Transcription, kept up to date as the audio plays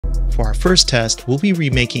For our first test, we'll be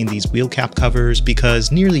remaking these wheel cap covers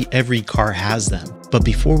because nearly every car has them. But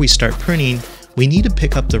before we start printing, we need to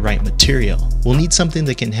pick up the right material. We'll need something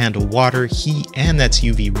that can handle water, heat, and that's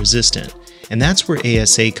UV resistant. And that's where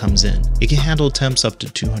ASA comes in. It can handle temps up to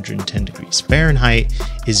 210 degrees Fahrenheit,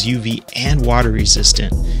 is UV and water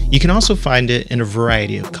resistant. You can also find it in a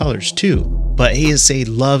variety of colors too. But ASA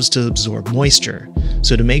loves to absorb moisture.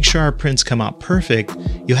 So to make sure our prints come out perfect,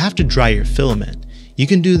 you'll have to dry your filament. You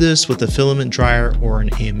can do this with a filament dryer or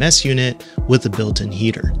an AMS unit with a built-in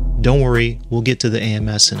heater. Don't worry, we'll get to the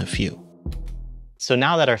AMS in a few. So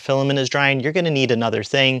now that our filament is drying, you're going to need another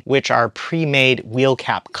thing, which are pre-made wheel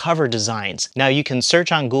cap cover designs. Now you can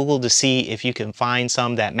search on Google to see if you can find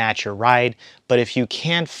some that match your ride, but if you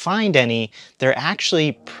can't find any, they're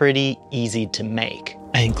actually pretty easy to make.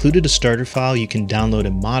 I included a starter file you can download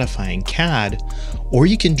and modify in CAD, or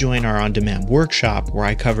you can join our on-demand workshop where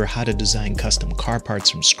I cover how to design custom car parts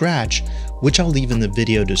from scratch, which I'll leave in the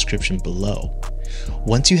video description below.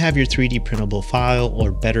 Once you have your 3D printable file,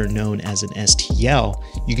 or better known as an STL,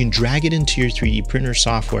 you can drag it into your 3D printer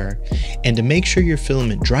software, and to make sure your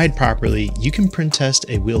filament dried properly, you can print test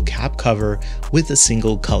a wheel cap cover with a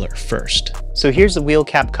single color first. So here's the wheel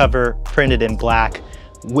cap cover printed in black,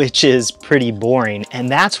 which is pretty boring. And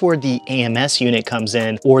that's where the AMS unit comes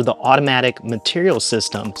in, or the automatic material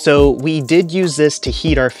system. So we did use this to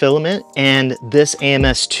heat our filament, and this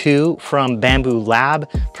AMS2 from Bamboo Lab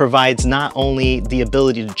provides not only the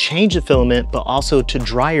ability to change the filament, but also to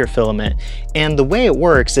dry your filament. And the way it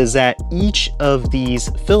works is that each of these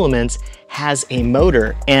filaments has a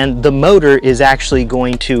motor, and the motor is actually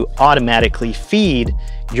going to automatically feed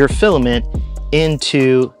your filament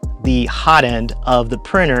into the hot end of the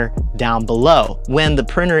printer down below. When the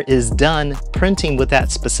printer is done printing with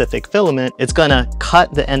that specific filament, it's gonna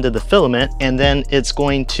cut the end of the filament, and then it's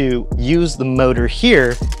going to use the motor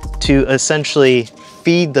here to essentially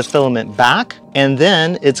feed the filament back, and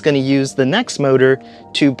then it's going to use the next motor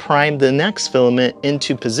to prime the next filament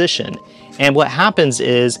into position. And what happens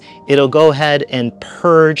is it'll go ahead and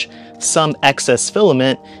purge some excess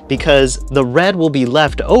filament, because the red will be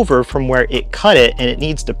left over from where it cut it, and it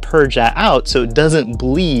needs to purge that out so it doesn't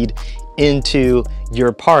bleed into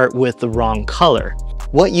your part with the wrong color.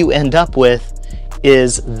 What you end up with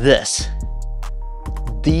is this.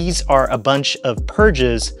 These are a bunch of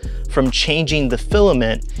purges from changing the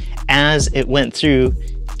filament as it went through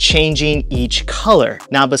changing each color.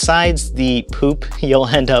 Now, besides the poop, you'll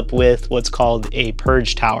end up with what's called a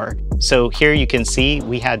purge tower. So here you can see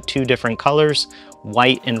we had two different colors,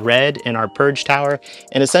 white and red, in our purge tower.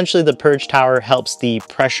 And essentially the purge tower helps the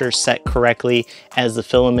pressure set correctly as the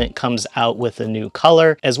filament comes out with a new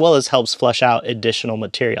color, as well as helps flush out additional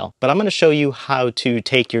material. But I'm going to show you how to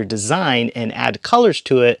take your design and add colors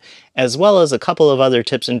to it, as well as a couple of other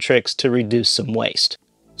tips and tricks to reduce some waste.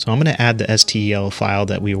 So I'm going to add the STL file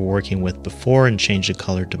that we were working with before and change the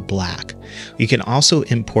color to black. You can also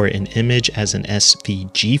import an image as an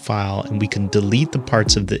SVG file, and we can delete the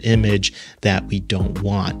parts of the image that we don't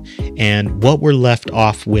want. And what we're left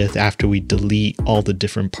off with after we delete all the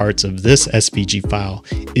different parts of this SVG file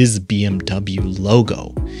is the BMW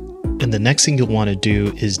logo. And the next thing you'll want to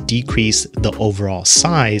do is decrease the overall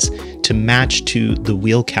size to match to the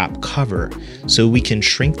wheel cap cover. So we can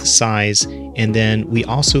shrink the size, and then we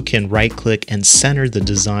also can right click and center the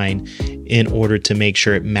design in order to make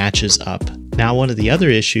sure it matches up. Now, one of the other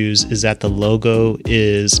issues is that the logo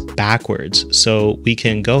is backwards. So we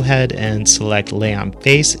can go ahead and select lay on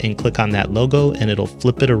face and click on that logo, and it'll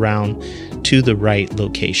flip it around to the right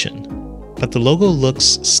location. But the logo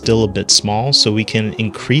looks still a bit small, so we can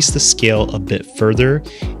increase the scale a bit further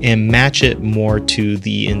and match it more to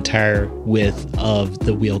the entire width of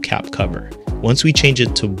the wheel cap cover. Once we change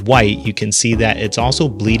it to white, you can see that it's also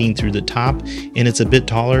bleeding through the top and it's a bit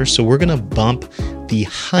taller, so we're going to bump the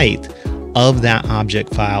height of that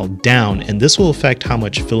object file down, and this will affect how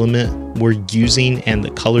much filament we're using and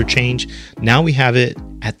the color change. Now we have it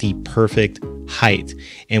at the perfect height,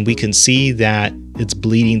 and we can see that it's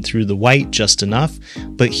bleeding through the white just enough,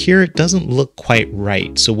 but here it doesn't look quite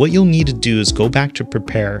right. So what you'll need to do is go back to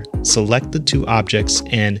prepare, select the two objects,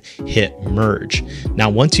 and hit merge. Now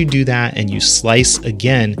once you do that and you slice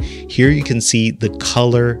again, here you can see the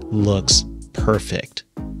color looks perfect.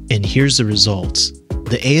 And here's the results.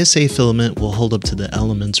 The ASA filament will hold up to the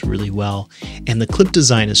elements really well, and the clip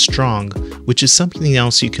design is strong, which is something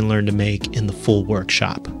else you can learn to make in the full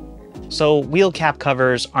workshop. So wheel cap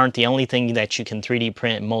covers aren't the only thing that you can 3D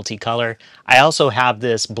print in multicolor. I also have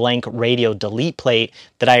this blank radio delete plate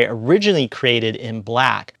that I originally created in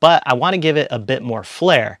black, but I want to give it a bit more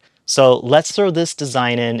flair. So let's throw this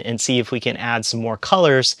design in and see if we can add some more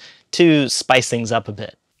colors to spice things up a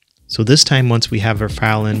bit. So this time, once we have our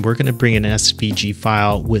file in, we're going to bring an SVG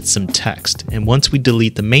file with some text. And once we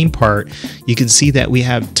delete the main part, you can see that we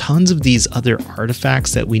have tons of these other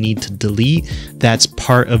artifacts that we need to delete that's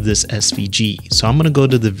part of this SVG. So I'm going to go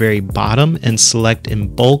to the very bottom and select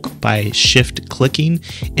in bulk by shift clicking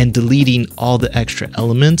and deleting all the extra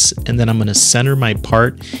elements. And then I'm going to center my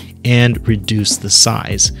part and reduce the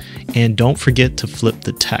size. And don't forget to flip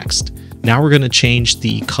the text. Now we're going to change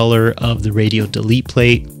the color of the radio delete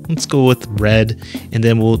plate. Let's go with red, and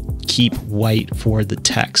then we'll keep white for the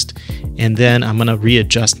text. And then I'm going to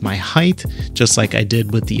readjust my height just like I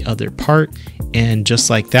did with the other part. And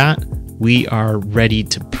just like that, we are ready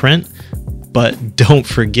to print. But don't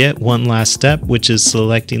forget one last step, which is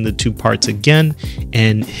selecting the two parts again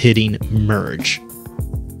and hitting merge.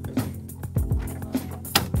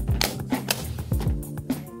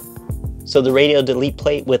 So the radio delete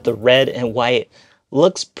plate with the red and white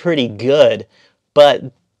looks pretty good, but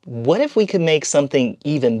what if we could make something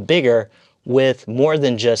even bigger with more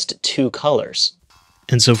than just two colors?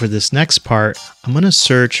 And so for this next part, I'm going to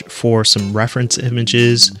search for some reference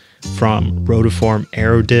images from Rotiform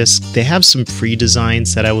Aerodisc. They have some free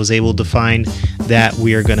designs that I was able to find that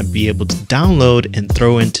we are going to be able to download and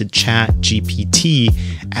throw into ChatGPT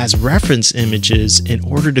as reference images in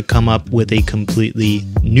order to come up with a completely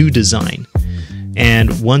new design.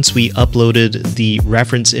 And once we uploaded the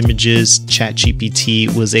reference images,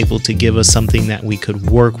 ChatGPT was able to give us something that we could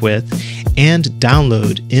work with and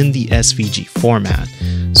download in the SVG format.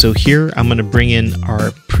 So here I'm going to bring in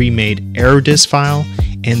our pre-made Aerodisc file,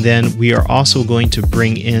 and then we are also going to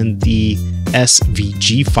bring in the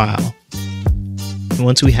SVG file. And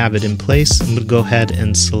once we have it in place, I'm going to go ahead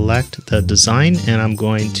and select the design, and I'm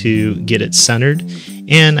going to get it centered,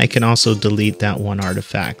 and I can also delete that one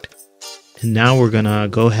artifact. And now we're going to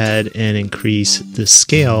go ahead and increase the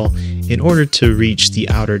scale in order to reach the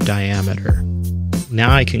outer diameter.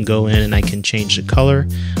 Now I can go in and I can change the color.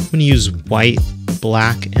 I'm going to use white,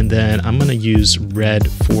 black, and then I'm going to use red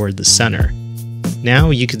for the center. Now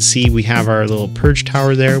you can see we have our little purge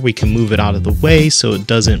tower there. We can move it out of the way so it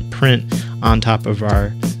doesn't print on top of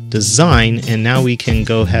our design. And now we can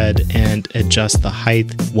go ahead and adjust the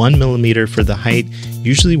height. 1 millimeter for the height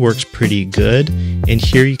usually works pretty good. And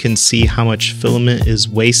here you can see how much filament is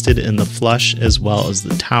wasted in the flush as well as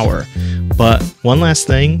the tower. But one last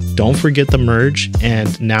thing, don't forget the merge,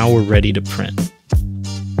 and now we're ready to print.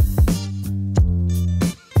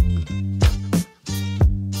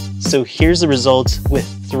 So here's the results with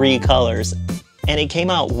 3 colors, and it came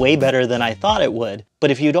out way better than I thought it would.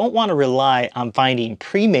 But if you don't want to rely on finding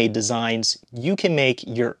pre-made designs, you can make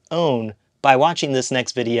your own by watching this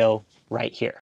next video right here.